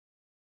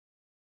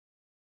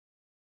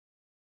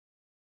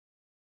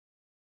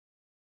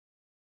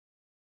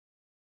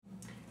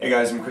Hey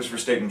guys, I'm Christopher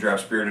Staten,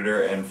 Draft Spirit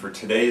Editor, and for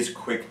today's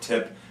quick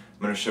tip,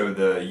 I'm going to show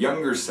the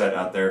younger set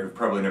out there who've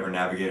probably never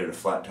navigated a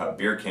flat top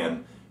beer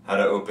can how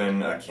to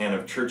open a can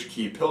of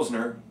Churchkey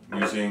Pilsner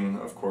using,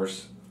 of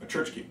course, a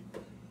Churchkey.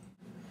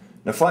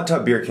 Now, flat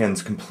top beer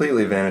cans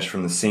completely vanished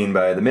from the scene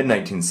by the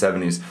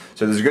mid-1970s,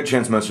 so there's a good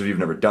chance most of you have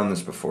never done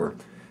this before.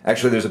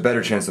 Actually, there's a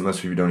better chance that most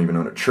of you don't even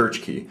own a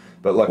Churchkey,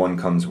 but luckily one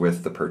comes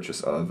with the purchase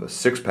of a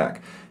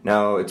 6-pack.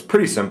 Now, it's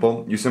pretty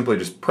simple. You simply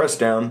just press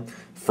down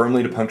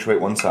firmly to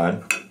punctuate one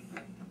side,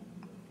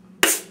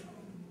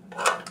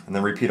 and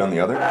then repeat on the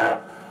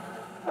other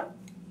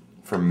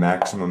for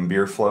maximum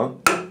beer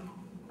flow. And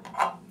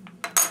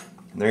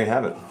there you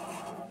have it.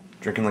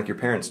 Drinking like your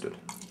parents did.